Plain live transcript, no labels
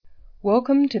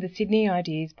Welcome to the Sydney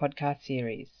Ideas podcast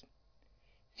series.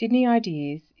 Sydney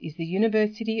Ideas is the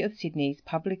University of Sydney's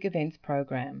public events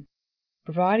program,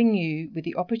 providing you with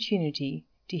the opportunity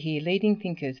to hear leading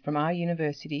thinkers from our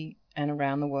university and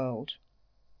around the world.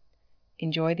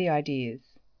 Enjoy the ideas.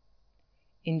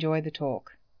 Enjoy the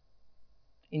talk.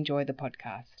 Enjoy the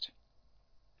podcast.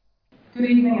 Good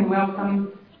evening and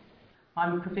welcome.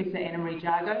 I'm Professor Anna Marie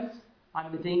Jargos.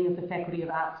 I'm the Dean of the Faculty of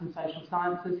Arts and Social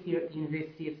Sciences here at the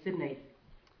University of Sydney.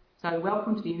 So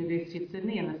welcome to the University of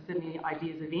Sydney and the Sydney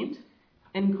Ideas event,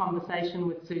 in conversation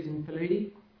with Susan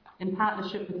Faludi. In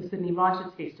partnership with the Sydney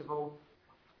Writers' Festival,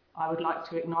 I would like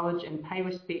to acknowledge and pay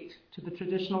respect to the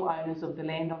traditional owners of the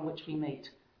land on which we meet,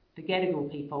 the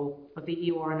Gadigal people of the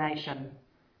Eora Nation.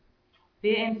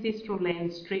 Their ancestral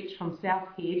lands stretch from South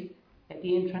Head at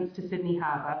the entrance to Sydney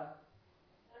Harbour,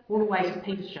 all the way to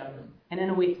Petersham, an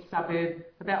inner west suburb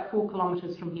about 4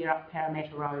 kilometres from here up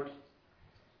Parramatta Road.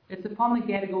 It's upon the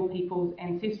Gadigal people's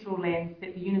ancestral lands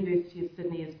that the University of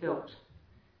Sydney is built.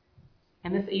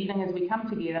 And this evening, as we come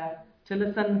together to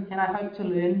listen and I hope to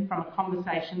learn from a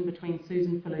conversation between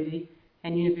Susan Faludi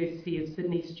and University of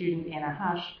Sydney student Anna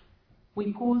Hush,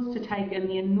 we pause to take in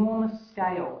the enormous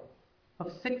scale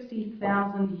of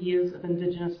 60,000 years of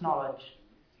Indigenous knowledge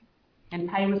and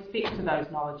pay respect to those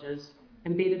knowledges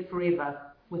embedded forever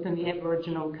within the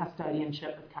Aboriginal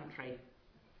custodianship of country.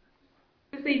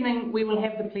 This evening we will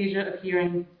have the pleasure of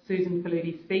hearing Susan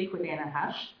Faludi speak with Anna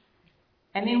Hush,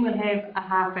 and then we'll have a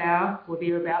half hour or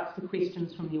thereabouts for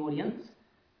questions from the audience.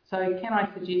 So can I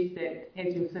suggest that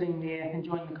as you're sitting there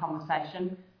enjoying the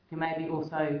conversation, you may be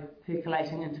also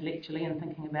percolating intellectually and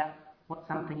thinking about what's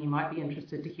something you might be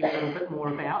interested to hear a little bit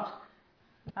more about.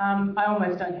 I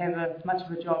almost don't have much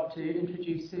of a job to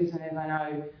introduce Susan, as I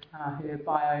know her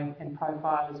bio and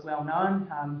profile is well known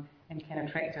and can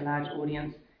attract a large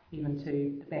audience even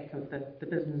to the back of the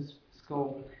business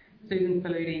school. Susan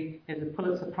Faludi is a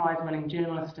Pulitzer Prize-winning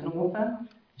journalist and author.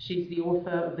 She's the author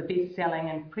of the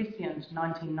best-selling and prescient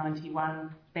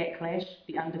 1991 Backlash,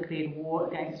 The Undeclared War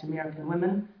Against American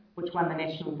Women, which won the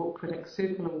National Book Critics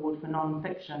Circle Award for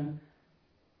non-fiction.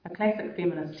 A classic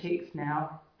feminist text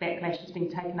now, Backlash has been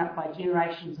taken up by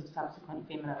generations of subsequent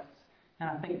feminists, and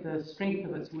I think the strength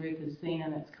of its work is seen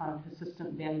in its kind of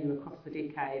persistent value across the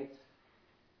decades.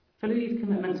 Faludi's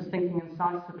commitment to thinking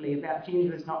incisively about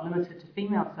gender is not limited to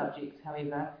female subjects,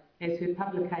 however, as her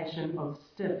publication of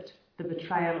Stiffed, The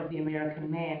Betrayal of the American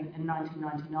Man in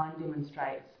 1999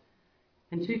 demonstrates.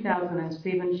 In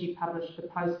 2007, she published the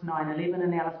post-9/11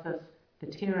 analysis, The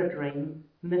Terror Dream,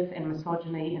 Myth and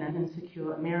Misogyny in an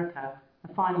Insecure America, a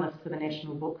finalist for the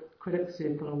National Book Critics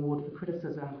Circle Award for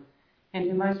Criticism. And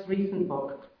her most recent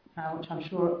book, which I'm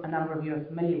sure a number of you are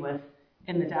familiar with,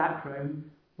 In the Dark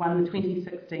Room, won the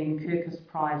 2016 Kirkus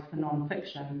Prize for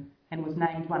Non-Fiction and was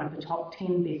named one of the top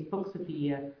 10 best books of the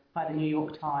year by the New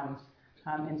York Times.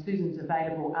 And Susan's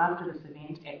available after this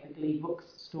event at the Glee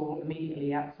bookstore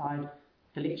immediately outside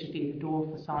the lecture theatre door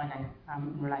for signing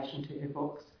in relation to her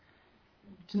books.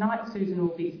 Tonight Susan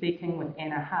will be speaking with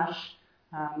Anna Hush,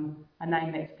 a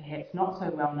name that's perhaps not so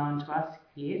well known to us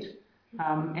yet,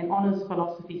 an honours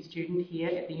philosophy student here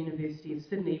at the University of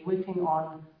Sydney working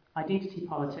on identity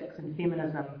politics and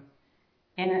feminism.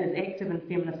 Anna is active in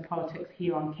feminist politics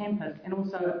here on campus and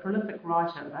also a prolific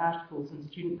writer of articles and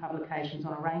student publications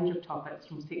on a range of topics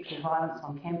from sexual violence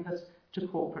on campus to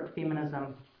corporate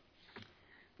feminism.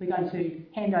 We're going to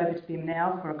hand over to them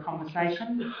now for a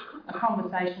conversation. A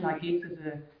conversation, I guess,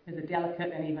 is a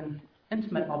delicate and even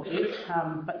intimate object,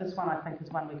 but this one I think is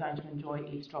one we're going to enjoy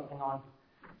eavesdropping on.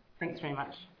 Thanks very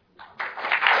much.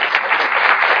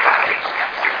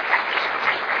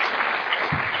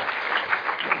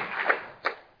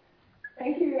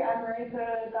 Thank you, Anne-Marie, for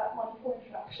that wonderful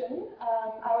introduction.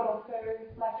 I would also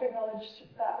like to acknowledge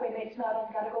that we meet tonight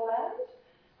on Gadigal land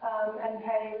and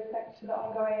pay respect to the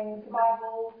ongoing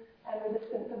survival and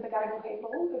resistance of the Gadigal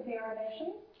peoples of the Eora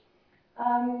Nation.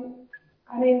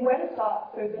 Where to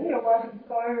start, Susan? Your work is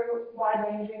so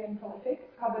wide-ranging and prolific.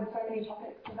 It's covered so many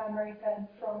topics, as Anne-Marie said,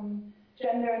 from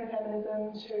gender and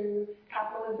feminism to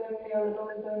capitalism,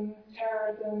 neoliberalism,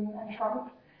 terrorism, and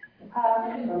Trump.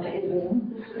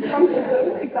 Trumpism,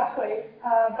 exactly.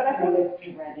 But I think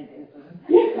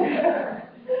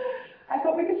I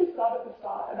thought we could just start at the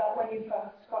start about when you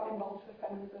first got involved with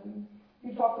feminism.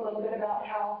 You talked a little bit about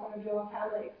how some of your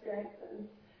family experiences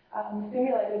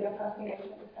stimulated your first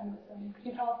engagement with feminism. Could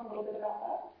you tell us a little bit about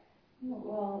that?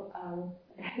 Well,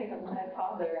 my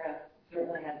father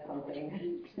certainly had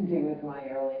something to do with my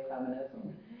early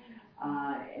feminism.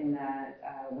 In that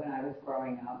when I was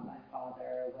growing up, my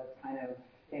father was kind of,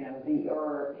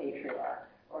 the patriarch,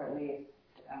 or at least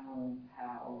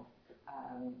how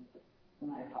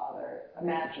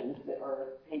imagined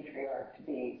or patriarch to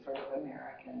be sort of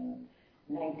American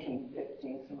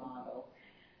 1950s model.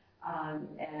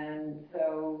 And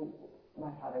so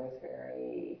my father was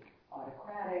very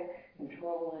autocratic,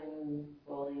 controlling,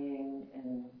 bullying,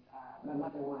 and my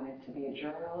mother wanted to be a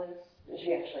journalist.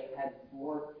 She actually had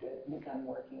begun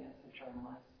working as a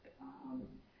journalist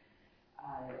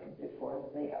before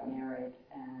they got married,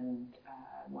 and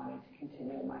wanted to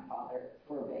continue. My father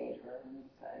forbade her and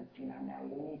said, no,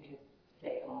 you need to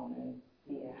stay home and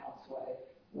be a housewife.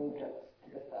 Moved us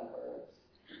to the suburbs.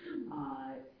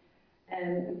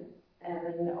 And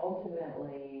then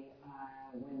ultimately,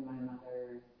 when my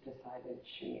mother decided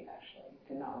she actually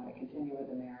did not want to continue with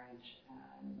the marriage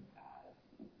and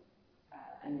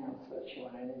announced that she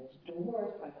wanted a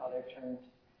divorce, my father turned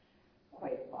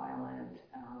quite violent.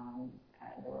 And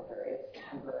there were various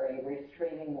temporary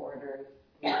restraining orders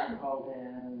that were called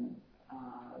in,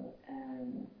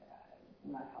 and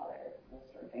my father was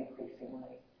sort of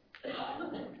increasingly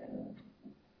violent and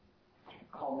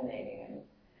culminating in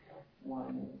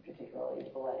one particularly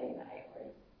bloody night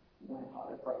where my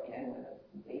father broke in with a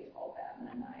baseball bat and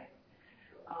a knife.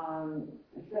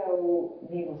 So,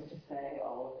 needless to say,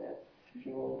 all of this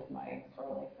fueled my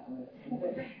early feminism.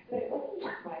 But it wasn't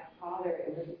just my father,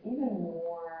 it was even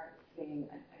more seeing,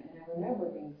 and I remember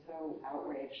being so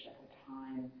outraged at the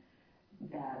time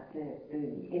that the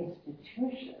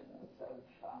institutions of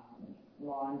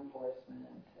law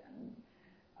enforcement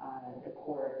and the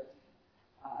courts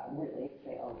really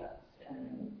failed us.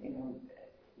 And,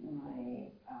 my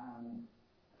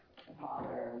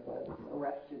father was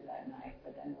arrested that night,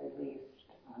 but then released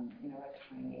on, a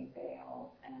tiny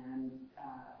bail, and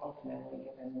ultimately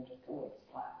given just a little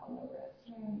slap on the wrist.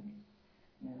 And,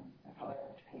 my father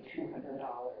had to pay $200.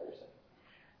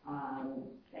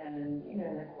 And,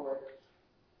 the courts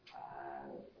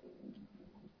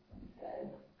said,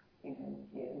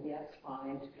 yes,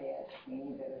 fine to pay a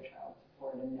tiny bit of child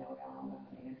support and no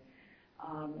alimony.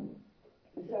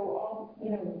 So all,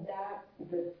 that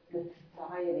the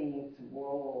society's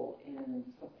role in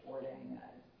supporting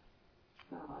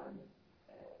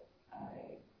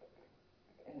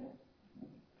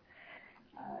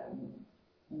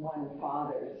one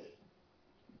father's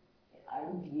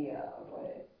idea of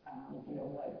what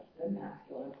what the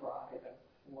masculine prerogative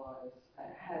was,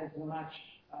 had as much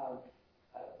of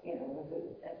was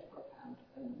as profound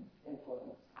an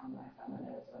influence on my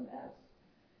feminism as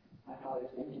my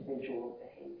father's individual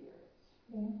behaviors.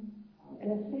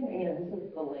 And it's been, this is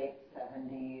the late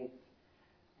 70s,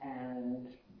 and,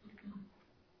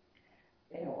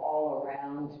 all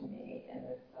around me in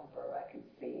the suburb, I could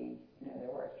see,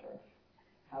 there were sort of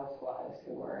housewives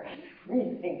who were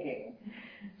rethinking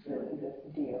this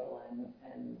deal, and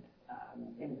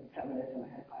in feminism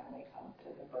had finally come to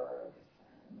the burbs,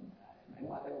 and my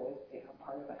mother was,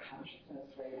 part of a consciousness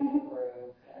raising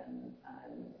group, and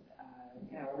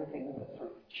everything was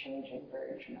sort of changing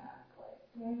very dramatically.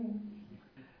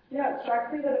 Yeah, it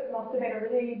strikes me that it must have been a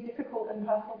really difficult and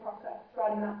personal process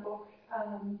writing that book,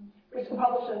 which the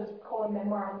publishers call a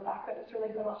memoir on the back, but it's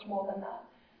really so much more than that.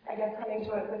 I guess coming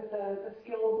to it with the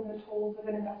skills and the tools of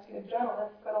an investigative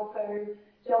journalist, but also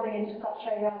delving into such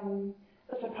a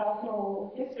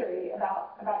personal history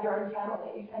about your own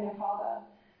family and your father.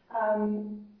 I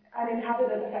mean, how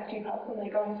did it affect you personally,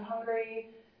 going to Hungary,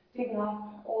 digging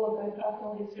up all of those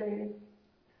personal histories?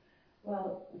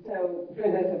 Well, so for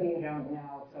those of you who don't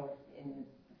know, so in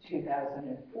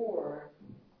 2004,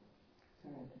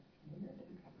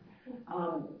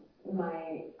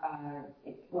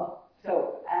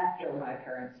 so after my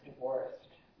parents divorced,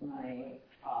 my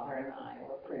father and I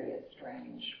were pretty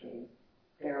estranged. We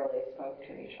barely spoke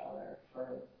to each other for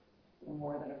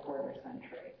more than a quarter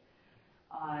century.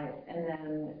 And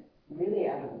then, really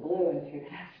out of the blue in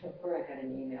 2004, I got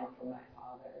an email from my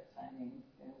father saying,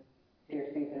 "Dear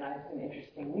Susan, I have some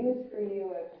interesting news for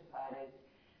you. I've decided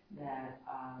that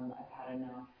I've had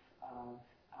enough of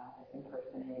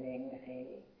impersonating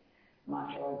a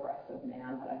macho, aggressive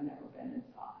man that I've never been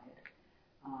inside."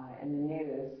 And the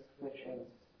news, which was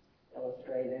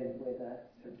illustrated with a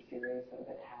sort of series of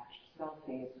attached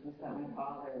selfies, was that my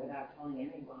father, without telling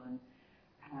anyone,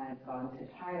 had gone to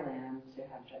Thailand to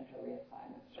have gender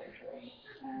reassignment surgery.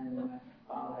 And my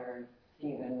father,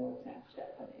 Stephen, was now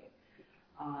Stephanie.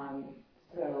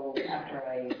 So after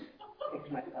I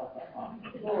picked myself up on the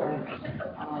floor,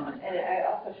 and I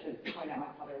also should point out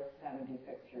my father was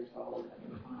 76 years old at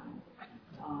the time.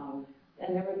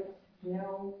 And there was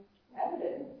no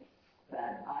evidence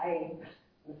that I,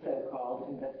 the so-called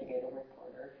investigative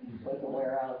reporter, was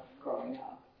aware of growing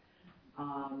up.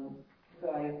 So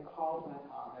I called my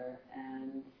father,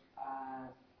 and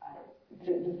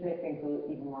to just make things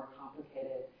even more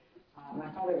complicated, my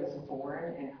father was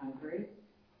born in Hungary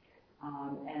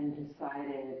and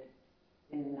decided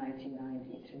in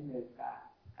 1990 to move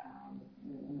back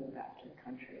to the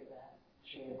country that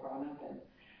she had grown up in.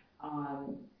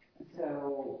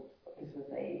 So this was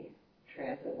a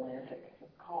transatlantic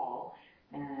call,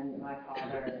 and my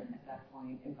father at that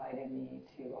point invited me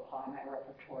to apply my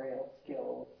repertorial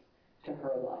skills to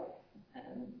her life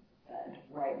and said,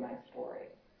 write my story.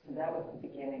 So that was the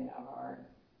beginning of our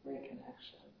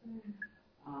reconnection.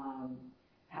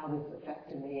 How this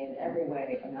affected me in every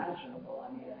way imaginable.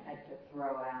 I mean, I had to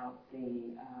throw out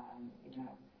the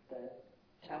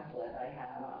template I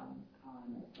had on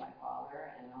my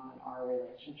father and on our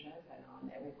relationship and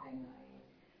on everything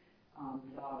I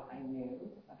thought I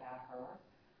knew about her,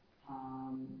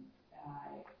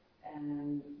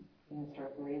 and sort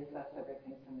of reassess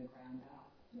everything from the ground up.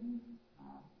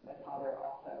 My father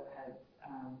also had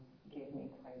gave me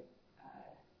quite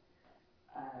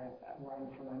a run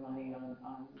for my money on the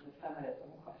feminism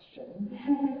question.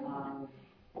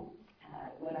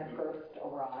 When I first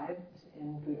arrived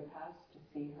in Budapest to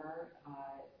see her,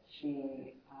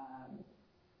 she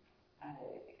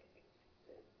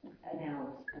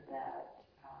announced that,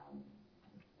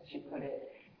 she put it,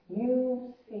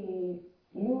 you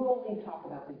only talk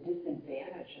about the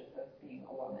disadvantages of being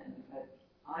a woman, but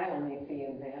I only see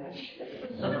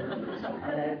advantages.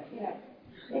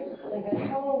 And it's like a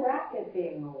total racket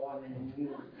being a woman. You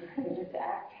just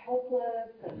act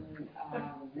helpless, and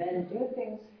men do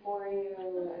things for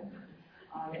you.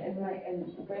 And right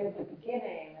at the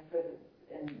beginning,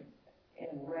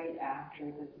 right after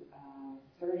the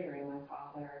surgery, my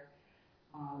father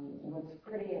was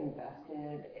pretty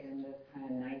invested in this kind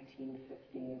of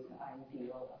 1950s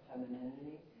ideal of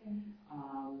femininity.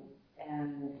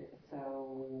 And so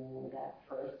that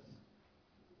first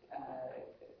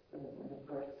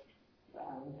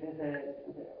visit,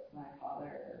 my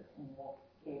father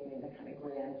gave me the kind of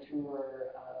grand tour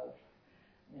of,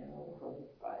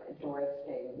 her Doris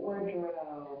Day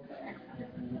wardrobe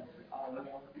and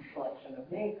a collection of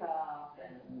makeup,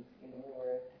 and we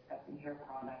were discussing hair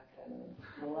products and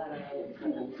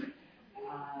stilettos,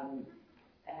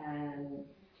 and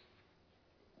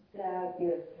that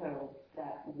is so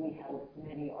that we had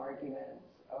many arguments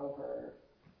over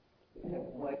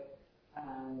what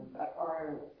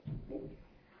our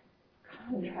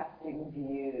contrasting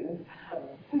views of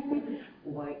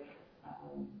what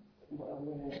a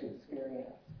woman's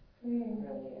experience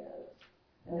really is.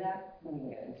 And that we can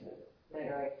get into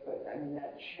later, I suppose. I mean,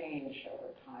 that changed over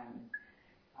time.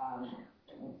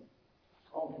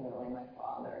 Ultimately, my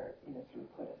father, sort of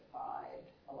put aside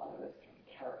a lot of this sort of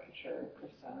caricatured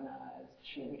persona as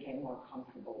she became more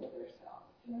comfortable with herself.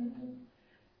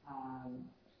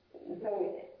 So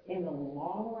in the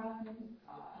long run,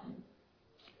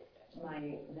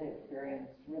 the experience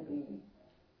really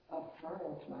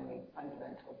affirmed my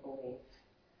fundamental belief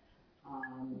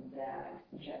that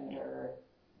gender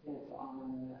is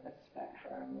on a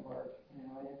spectrum, or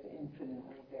and it's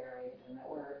infinitely varied, and that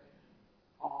we're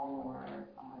all more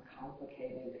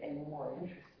complicated and more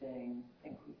interesting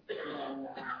than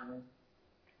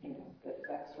the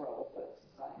sex roles that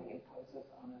society imposes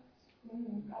on us.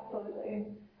 Absolutely.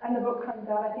 And the book comes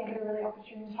out, I think, at a really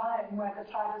opportune time where the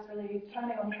tide is really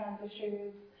turning on trans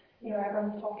issues.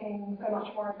 Everyone's talking so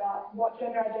much more about what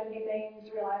gender identity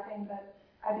means, realizing that,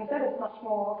 as you said, it's much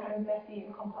more kind of messy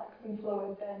and complex and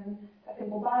fluid than a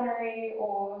simple binary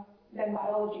or than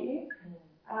biology.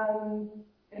 And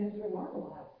it's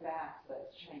remarkable how fast that's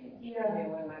changed. Yeah. I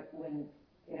mean, when I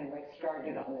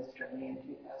started on this journey in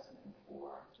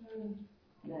 2004,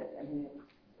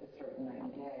 it's sort of night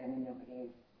and day. I mean,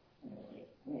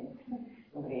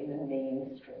 nobody in the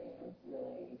mainstream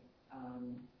really,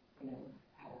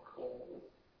 had a clue,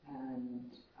 and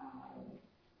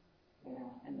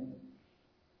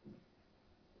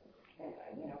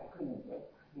I couldn't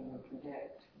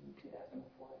predict in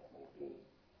 2004 that we'd be,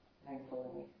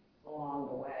 thankfully, along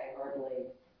the way, hardly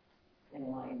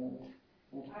enlightened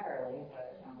entirely,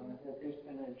 but that there's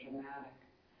been a dramatic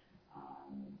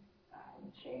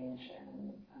change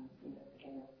and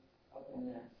beginning of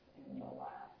openness in the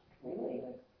last really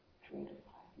 3 to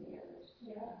 5 years.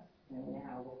 Yeah.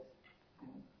 Now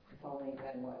it's only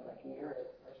been a year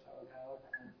or so ago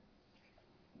that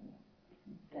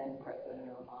then President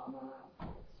Obama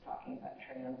was talking about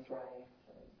trans rights,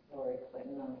 and Hillary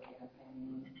Clinton on the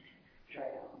campaign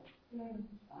trail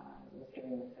was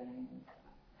doing the same.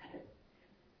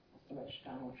 Not so much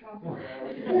Donald Trump, although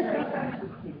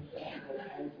he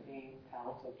tends to be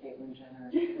pals with Caitlyn Jenner.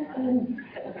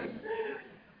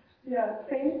 Yeah,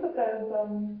 it seems that there's,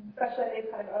 especially in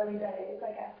these kind of early days,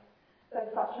 I guess,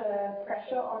 there's such a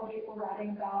pressure on people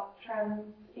writing about trans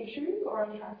issues or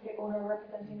on trans people who are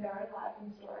representing their own lives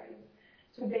and stories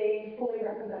to be fully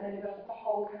representative of the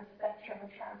whole kind of spectrum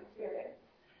of trans experience.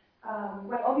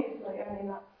 When obviously, I mean,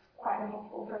 that's quite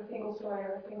impossible for a single story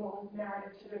or a single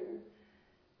narrative to do.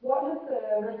 What has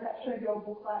the reception of your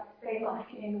book been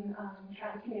like in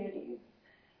trans communities?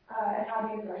 And how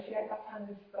do you negotiate that kind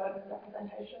of burden of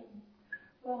representation?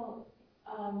 Well,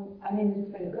 I mean,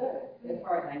 it's been good, as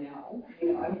far as I know.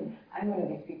 You know, I mean, I'm one of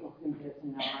these people who does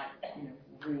not,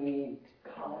 read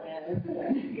comments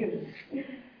because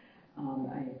I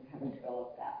haven't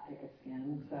developed that thick a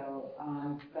skin. So,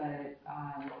 but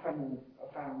from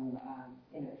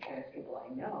trans people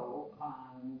I know,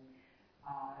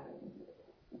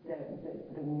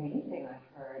 the main thing I've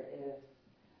heard is,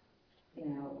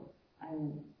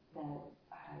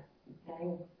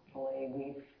 thankfully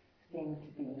we've seemed to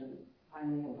be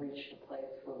finally have reached a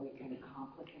place where we can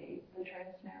complicate the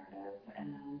trans narrative,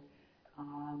 and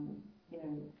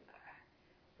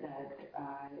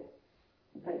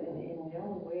but in no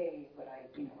way would I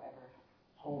ever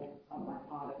hold up my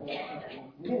father who has a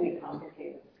really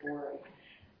complicated story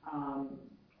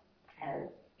as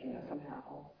somehow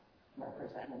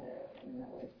representative, and that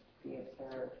would be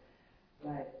absurd.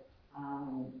 But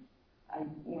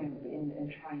in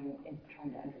trying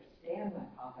to understand my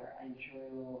father, I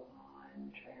drew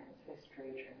on trans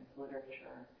history, trans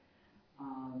literature.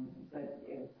 But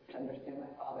to understand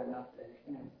my father, not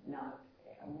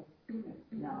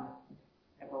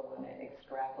ever want to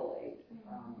extrapolate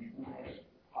from my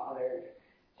father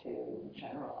to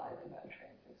generalize about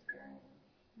trans experience.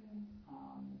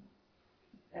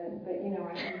 But I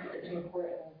think it's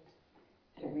important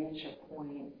to reach a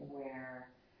point where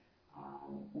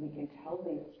we can tell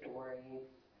these stories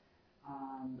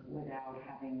without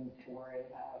having to worry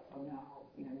about,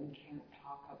 we can't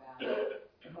talk about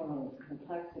someone's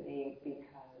complexity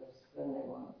because then they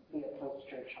won't be a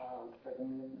poster child for the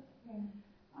movement.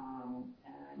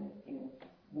 And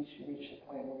we should reach a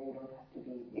point where you don't have to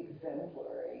be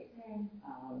exemplary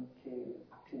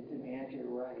to demand your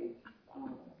rights. I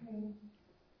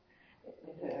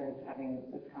was having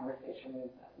this conversation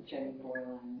with Jenny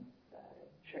Boylan, a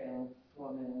trans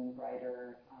woman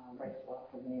writer, writes a lot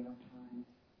for the New York Times,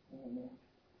 and you've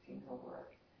seen her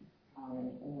work,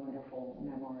 wonderful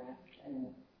memoirist,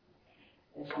 and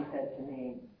she said to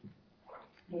me,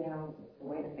 the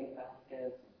way to think about it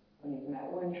is, when you've met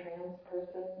one trans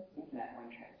person, you've met one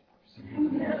trans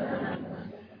person.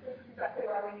 That's exactly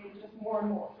why we need just more and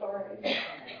more stories,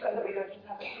 so that we don't just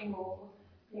have a single,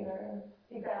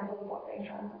 example of what being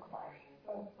trans looks like.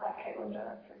 So, like Caitlyn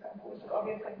Jenner, for example, which is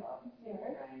obviously not,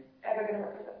 ever going to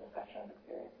represent the spectrum of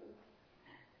experiences.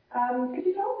 Could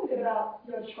you tell us a bit about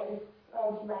your choice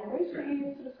of language that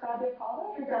you used to describe your father?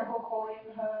 For example, calling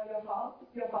her your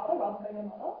father rather than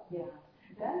your mother? Yeah,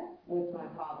 that was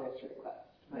my father's request.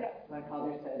 My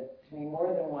father said to me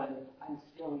more than once, "I'm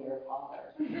still your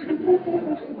father."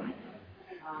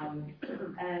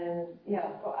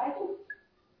 So I just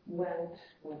went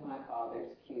with my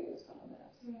father's cues on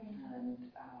this. And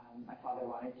my father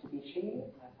wanted to be she,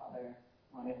 my father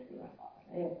wanted to be my father.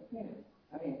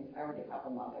 I already have a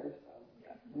mother, so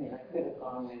I could have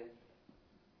gone with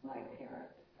my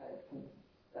parent, but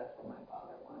that's what my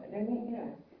father wanted.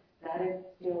 That is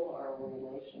still our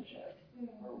relationship,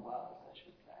 or was, I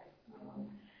should say.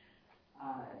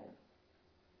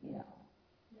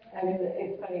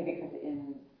 It's funny because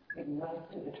in most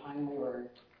of the time we were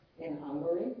in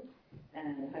Hungary,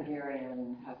 and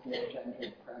Hungarian has no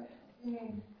gendered pronouns,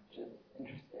 which is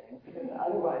interesting, because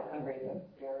otherwise Hungary is a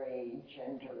very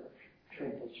gender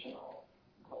traditional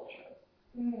culture.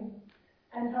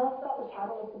 And tell us about the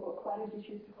title of the book. Why did you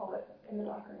choose to call it In the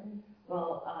Dark Room?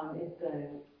 Well,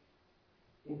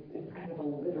 it's kind of a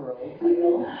literal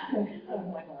title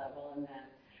on one level, in that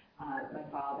my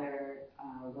father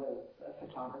was a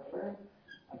photographer,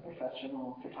 a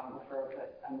professional photographer, but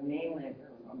mainly,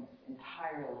 almost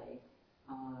entirely,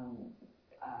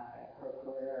 her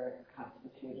career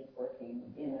constituted working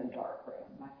in a dark room.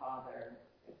 My father's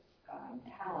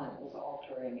talent was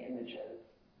altering images.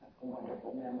 That's a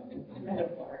wonderful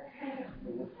metaphor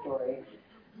for the story.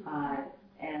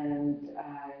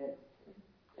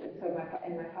 So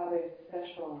my father's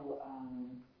special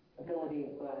ability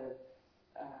was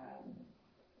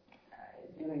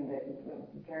doing the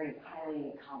very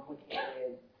highly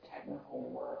complicated technical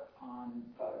work on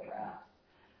photographs.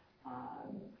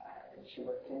 She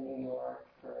worked in New York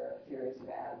for a series of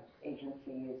ad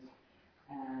agencies,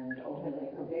 and ultimately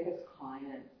her biggest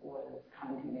client was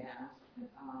Condé Nast.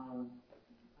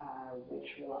 which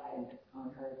relied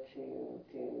on her to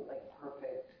do like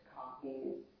perfect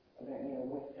copies,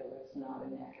 there was not a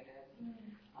negative,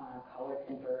 color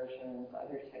conversions,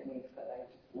 other techniques that I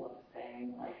just love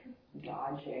saying, like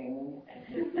dodging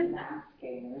and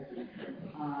masking.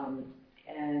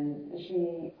 And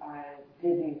she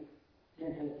did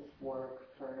this work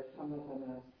for some of the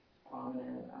most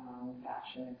prominent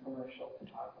fashion and commercial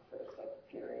photographers of the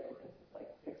period. This is like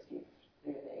 60s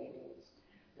through the 80s.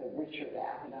 So Richard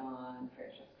Avedon,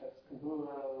 Francesco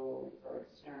Scabullo, Bert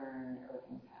Stern,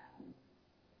 Irving Penn.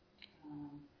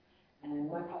 And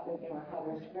my father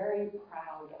was very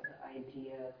proud of the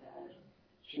idea that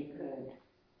she could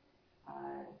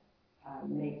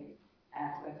make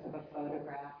aspects of a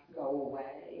photograph go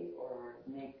away or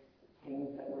make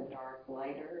things that were dark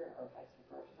lighter or vice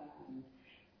versa. And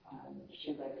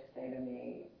she'd like to say to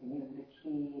me, the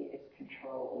key is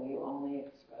control. You only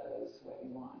expose what you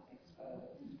want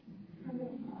exposed,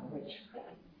 which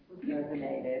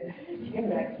resonated. Came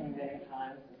back to me many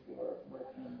times as we were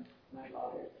working on my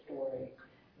father's story,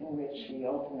 in which she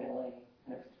ultimately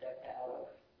kind of stepped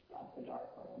out of the dark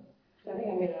room. So I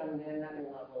think, on another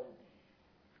level,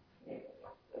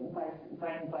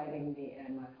 by inviting me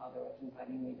in, my father was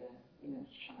inviting me to,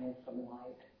 shine some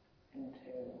light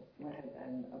into what had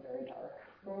been a very dark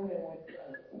room, and what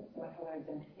my father had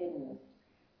been hidden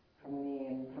from me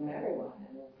and from everyone,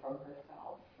 and from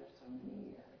herself for so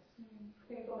many years.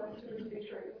 Seems almost too good to be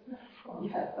true.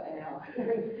 Yes, I know.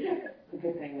 It's a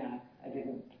good thing I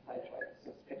didn't sideswipe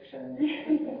this fiction.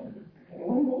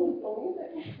 Anyone will believe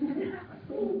it.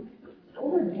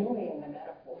 Overdoing the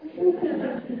metaphor.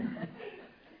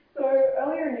 So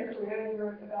earlier in your career, you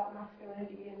wrote about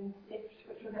masculinity in Sift,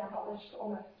 which was now published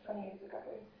almost 20 years ago.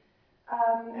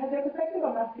 Has your perspective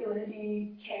on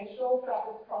masculinity changed at all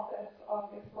throughout this process of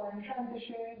exploring trans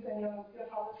issues and your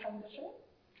father's transition?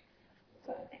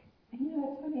 So,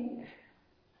 it's funny.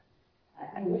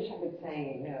 I wish I could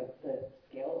say, the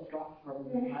scales dropped from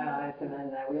my eyes, and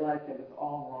then I realized it was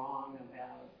all wrong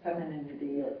about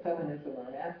femininity or feminism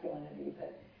or masculinity.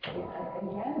 But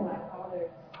again, my father's,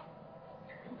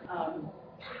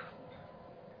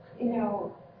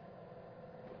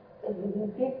 the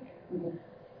big sort of,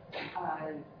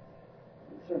 I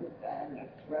don't know,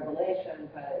 revelation,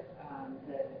 but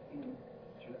the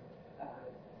sort of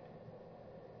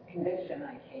conviction I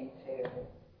came to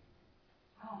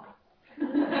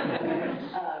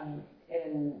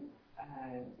in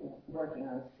working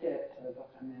on Stift, the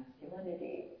book on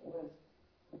masculinity, was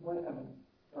what a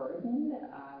burden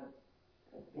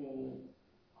the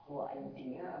whole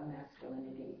idea of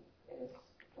masculinity is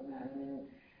for men.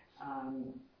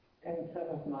 And some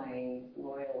of my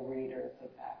loyal readers of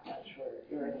Backlash were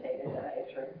irritated that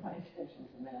I turned my attention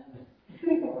to men.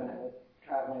 When I was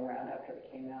traveling around after it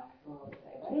came out, people would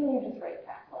say, why didn't you just write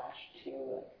Backlash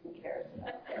too? Like, who cares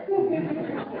about that?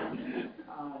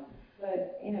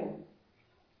 But,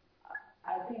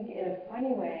 I think in a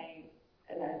funny way,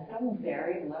 and at some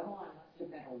varied level, I must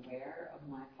have been aware of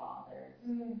my father's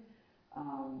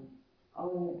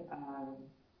own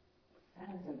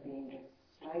sense of being just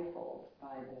stifled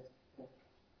by this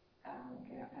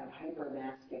kind of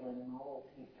hyper-masculine mold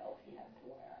he felt he had to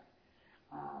wear.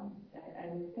 And I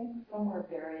think somewhere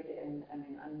buried in,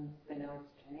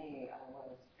 unbeknownst to me, I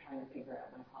was trying to figure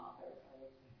out my father. I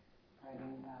was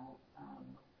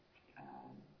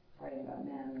writing about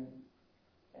men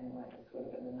in what would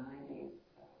have been the 90s,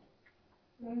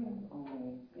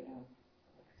 only,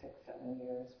 6-7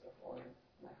 years before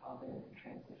my father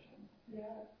transitioned.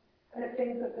 Yeah. And it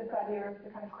seems that this idea of the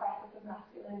kind of crisis of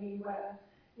masculinity where,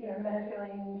 men are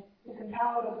feeling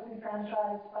disempowered or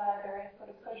disenfranchised by various sort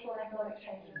of social and economic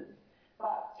changes,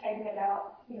 but taking it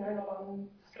out, not on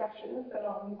structures, but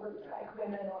on groups like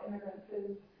women or immigrants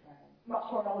is much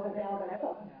more relevant now than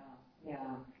ever.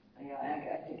 Yeah.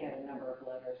 I did get a number of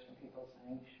letters from people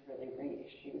saying you should really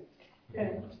reissue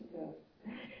Stift.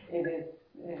 It is,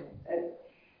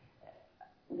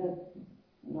 the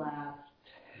last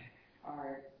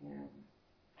part,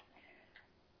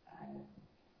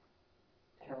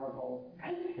 terrible.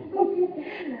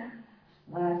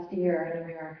 Last year in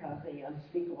America, the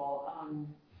unspeakable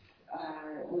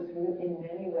was in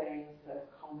many ways the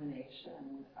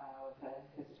culmination of a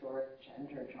historic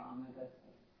gender drama that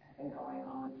had been going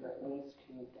on for at least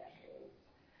 2 decades.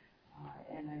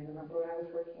 And I remember when I was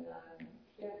working on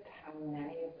Stift, how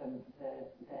many of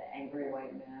the angry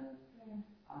white men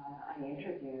I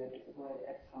interviewed would,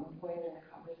 at some point in the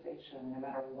conversation, no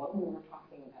matter what we were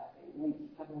talking about, we'd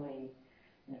suddenly,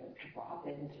 drop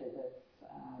into this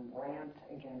rant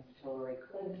against Hillary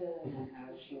Clinton and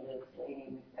how she was Lady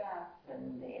Macbeth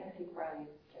and the Antichrist,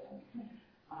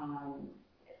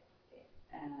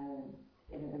 and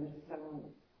there was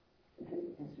this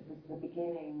was the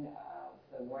beginning of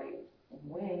the right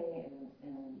wing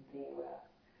in the U.S.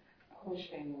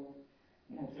 pushing,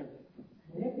 sort of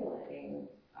manipulating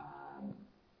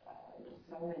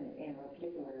some in a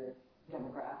particular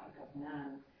demographic of men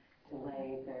to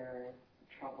lay their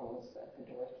troubles at the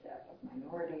doorstep of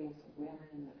minorities, of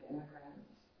women, of immigrants.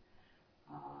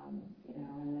 And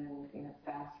then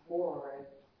fast forward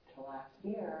to last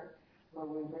year, where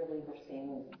we really were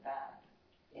seeing that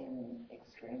in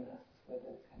extremists with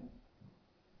this kind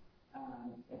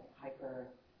of hyper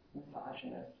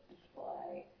misogynist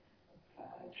display.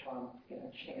 Trump,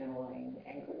 channeling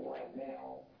angry white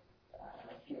male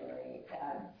fury,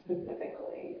 and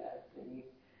specifically as the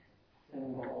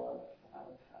symbol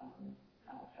of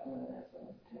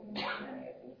feminism to many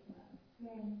of these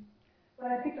men. When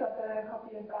I picked up a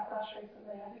copy of Backlash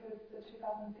recently, I think it was the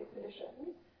 2006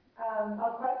 edition, I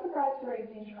was quite surprised to read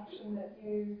the introduction that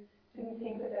you didn't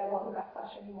think that there was a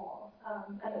backlash anymore,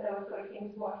 and that there were sort of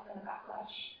things worse than a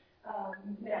backlash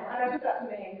now. And I took that to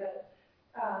mean that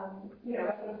I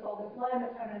sort of saw this line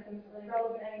that feminism isn't really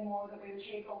relevant anymore, that we've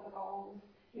achieved all the goals,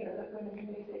 that women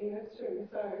can be CEOs too.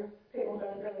 So people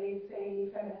don't really see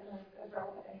feminism as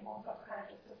relevant anymore. So it's kind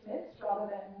of just dismissed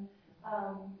rather than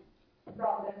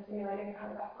simulating a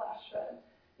kind of backlash. But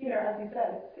as you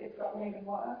said, it's gotten even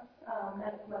worse, and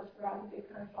it's led to the rise of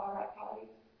these kind of far-right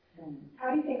parties.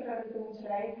 How do you think feminism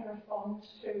today can respond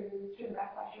to the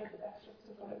backlash, or is it best just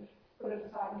to sort of put it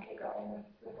aside and keep going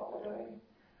with what we're doing?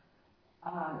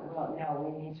 Well, no,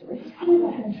 we need to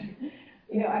respond.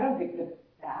 I don't think the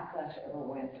backlash ever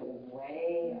went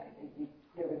away. I think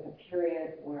there was a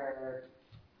period where,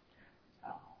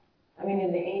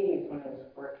 in the 80s when I was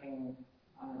working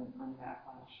on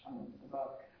backlash, on the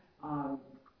book,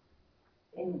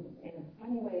 in a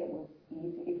funny way, it was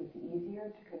easier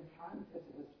to confront because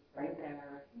it was right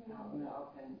there out in the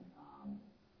open.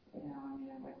 I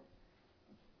would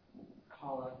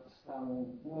call up some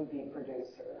movie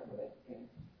producer who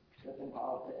was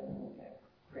involved in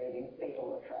creating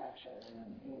Fatal Attraction,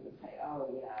 and he would say, "Oh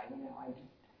yeah, I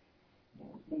just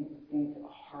these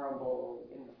horrible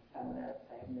feminists,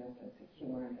 they have no sense of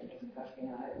humor and they're disgusting.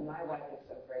 And my wife is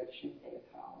so great, she stays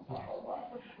home, blah blah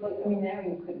blah." Like, now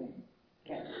you couldn't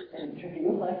get an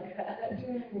interview like that.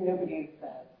 Nobody's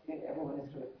everyone is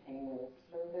sort of paying lip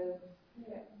service.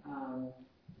 Yeah.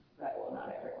 Well, not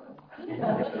everyone.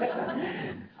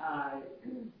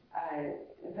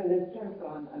 So they've sort of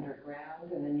gone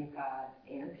underground, and then you've got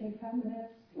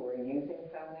anti-feminists who are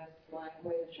using feminist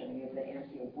language, and you have the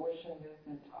anti-abortion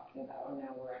movement talking about,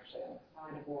 now we're actually on the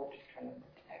side of war, just trying to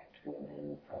protect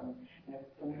women from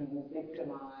being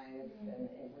victimized,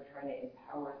 and we're trying to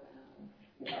empower them.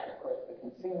 You've got, of course, the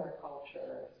consumer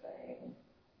culture saying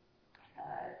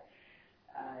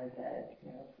that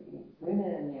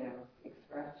women,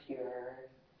 express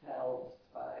yourselves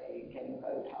by getting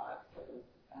Botox or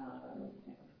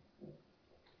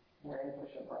wearing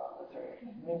push-up bras, or so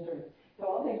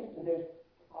there's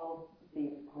all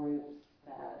these groups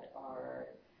that are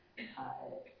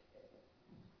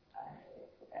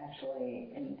actually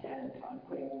intent on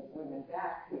putting women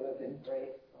back who have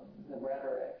embraced the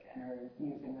rhetoric and are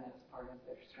using that as part of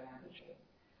their strategy.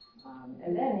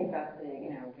 And then you've got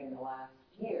in the last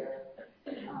year,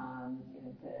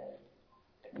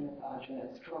 the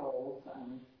misogynist trolls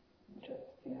just,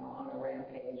 on a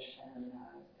rampage and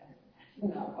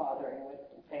not bothering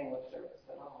with paying lip service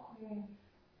at all.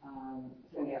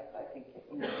 So yes, I think it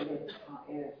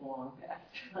is long past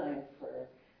time for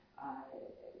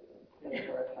a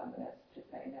feminist to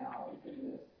say, no, this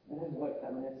is what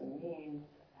feminism means,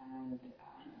 and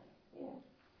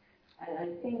and I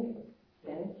think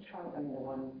since Trump, the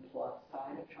one plus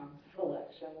side of Trump's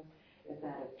election is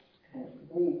that it's kind of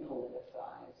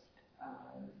repoliticized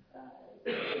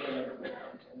the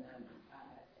movement, and then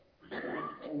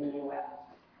in the U.S.,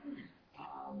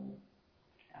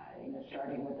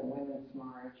 starting with the Women's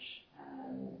March,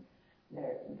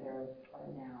 there are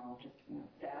now just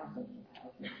thousands and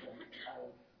thousands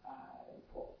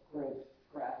of groups,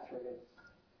 grassroots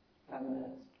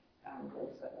feminist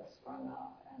groups that have sprung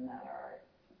up and that are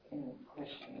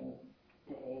pushing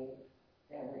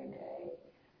every day,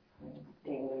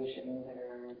 deluging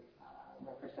their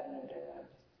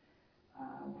representatives,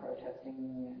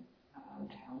 protesting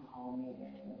town hall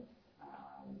meetings.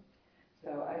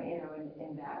 So,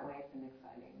 in that way, it's an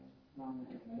exciting moment.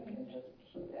 We can just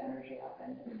keep the energy up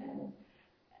and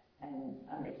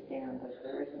understand that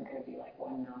there isn't going to be like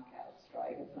one knockout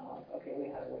strike. It's not like, okay,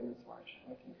 we had a women's march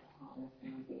and we can go home. It's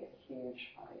going to be a huge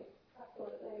fight.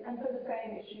 Absolutely. And for the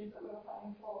same issues that we were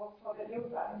fighting for, or that you were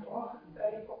fighting for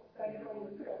 30, 40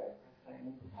 years ago.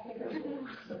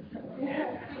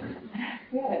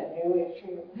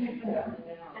 And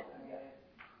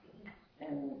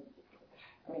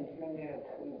I mean, who knew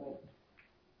that we would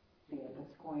be at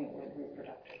this point with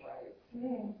reproductive rights,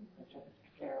 which is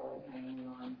barely hanging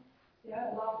on.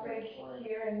 Yeah, last week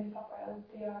here in New South Wales,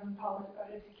 the Parliament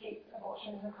voted to keep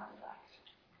abortion in the Crimes Act,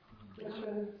 which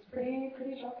was pretty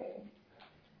shocking.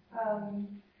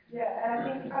 Yeah,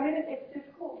 and I mean, it's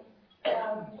difficult.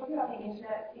 Talking about the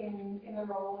internet in the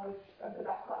role of the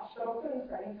backlash, but also in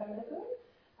spreading feminism.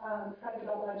 It's kind of a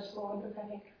double-edged sword, because I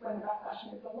think when the backlash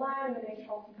moves online, the need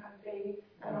trolls can kind of be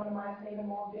anonymised and even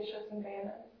more vicious and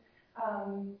vehement.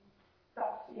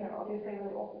 That's, obviously a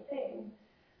really awful thing.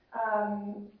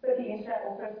 But the internet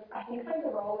also, I think, plays a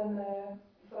role in the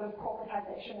sort of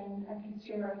corporatization and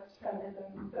consumerist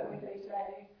feminism that we see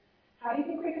today. How do you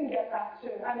think we can get back to,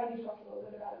 I mean, you talked a little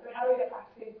bit about it, but how do we get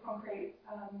back to these concrete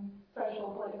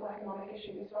social, political, economic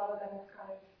issues rather than this kind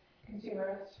of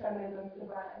consumerist feminism for the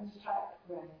brand type?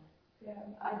 Right. Yeah.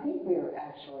 I think we're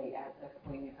actually at the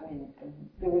point, I mean,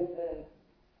 there was a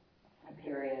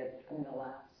period in the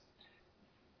last,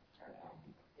 I don't know,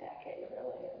 decade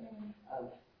really of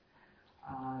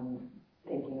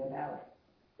thinking about,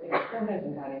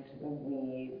 feminism got into the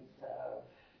weeds of,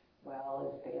 well,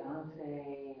 is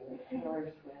Beyonce or Taylor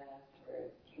Swift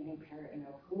or Katy Perry,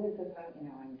 who is the,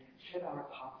 and should our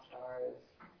pop stars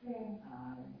be,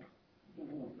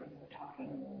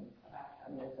 talking about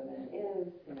feminism, and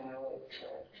it's the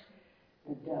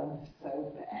Dove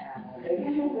soap ad, is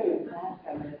that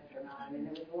feminist or not? I mean,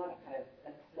 there was a lot of kind of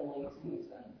a silly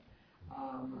season.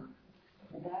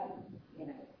 That,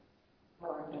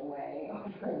 burned away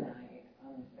overnight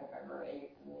on November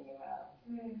 8th in the U.S.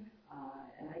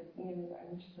 And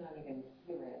I'm just not even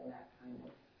hearing that kind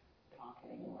of talk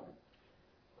anymore.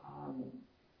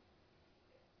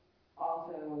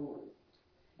 Also,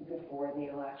 before the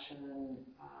election,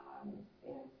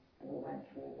 we went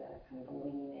through the kind of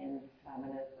lean-in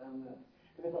feminism.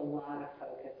 There was a lot of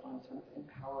focus on sort of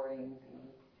empowering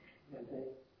the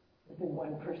 1%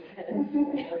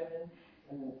 women,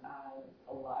 and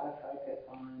a lot of focus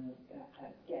on kind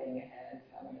of getting ahead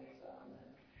feminism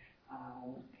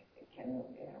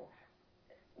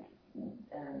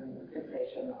and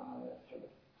fixation on the sort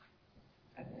of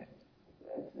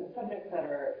subjects that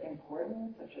are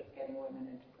important, such as getting women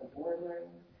into the boardroom.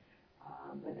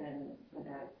 But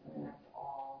that's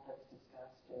all that's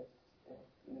discussed is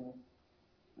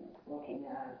looking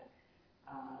at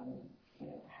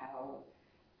how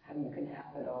you can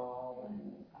have it all,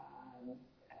 and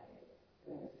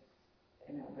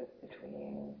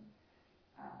between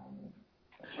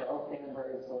Sheryl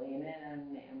Sandberg's Lean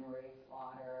In, Anne-Marie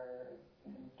Slaughter,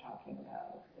 talking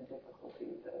about the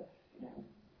difficulties of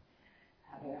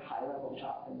having a high-level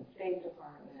job in the State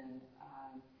Department,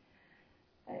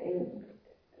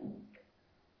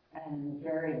 and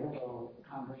very little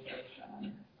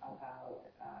conversation about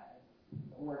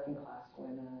working class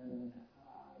women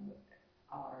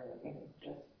are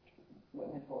just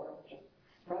women who are just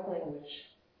struggling, which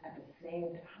at the same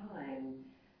time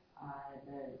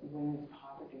the women's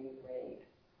poverty rate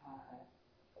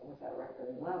was at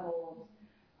record levels.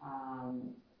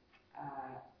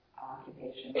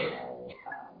 Occupational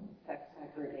sex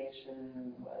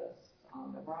segregation was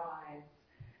on the rise.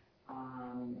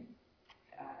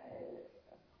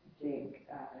 Big,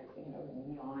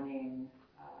 yawning,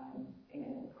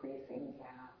 increasing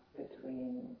gap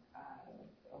between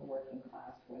working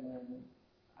class women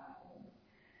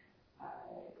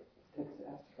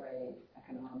success rate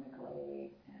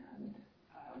economically and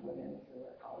women who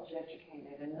are college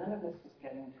educated, and none of this was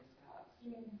getting discussed.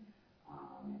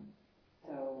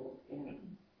 So,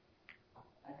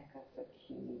 I think that's a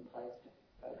key place to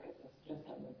focus, is just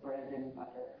on the bread and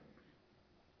butter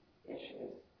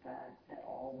issues that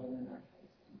all women are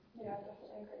facing. Yeah, I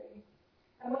definitely agree.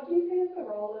 And what do you see as the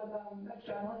role of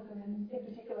journalism, in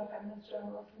particular feminist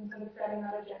journalists, in sort of setting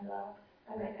that agenda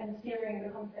and steering the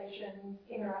conversation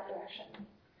in the right direction?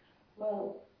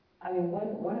 Well, I mean,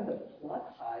 one of the plus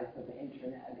sides of the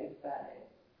internet is that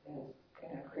it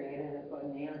is created a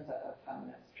bonanza of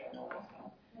feminist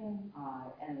journalism,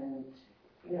 and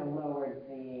lowered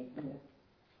the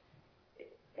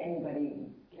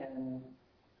anybody can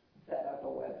set up a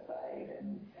website,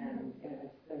 and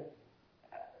there's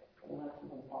less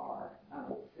of a bar.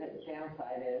 The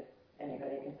downside is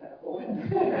anybody can set up a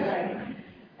website,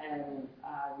 and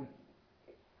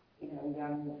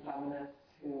young feminists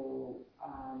who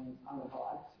on the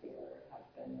blog sphere have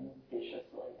been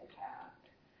viciously attacked,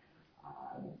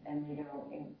 and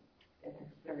it's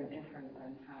very different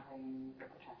than having the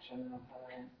protection of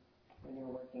when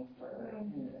you're working for an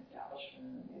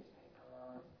establishment newspaper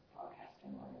or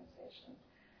broadcasting organization.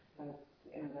 So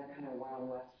the kind of Wild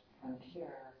West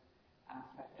frontier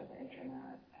aspect of the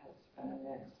internet has been a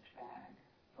mixed bag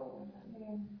for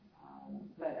women.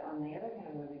 But on the other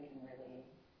hand, women can really,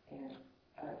 feminists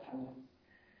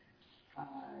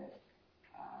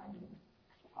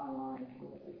online can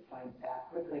really fight back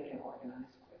quickly, can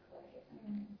organize quickly,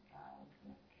 and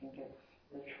can give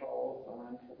the trolls a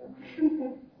run for their money.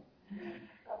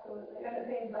 Absolutely, and it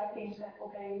seems like the internet will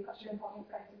be such an important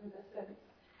space of resistance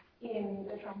in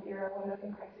the Trump era when there's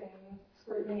increasing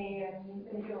scrutiny and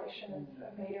manipulation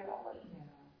of media outlets.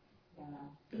 And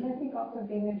I think also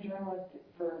being a journalist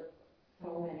for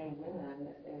so many women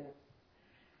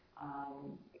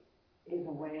is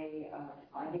a way of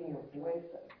finding your voice,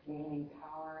 of gaining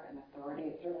power and authority.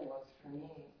 It certainly was for me.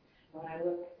 When I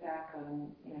look back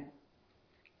on,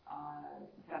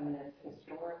 feminists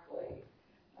historically,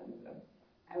 an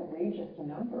outrageous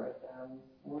number of them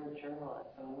were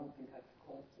journalists, and I don't think that's a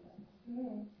coincidence.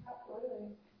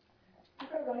 Absolutely. I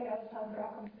think we're running out of time for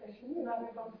our conversation. We might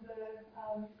move on to the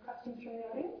questions from the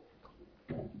audience.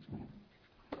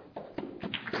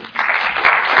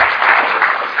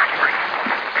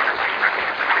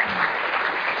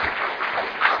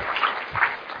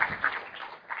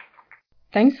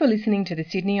 Thanks for listening to the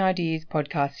Sydney Ideas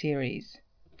podcast series.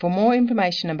 For more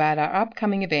information about our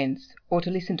upcoming events or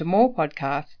to listen to more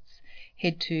podcasts,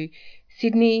 head to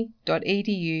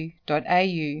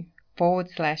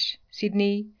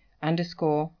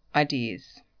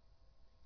sydney.edu.au/Sydney_ideas.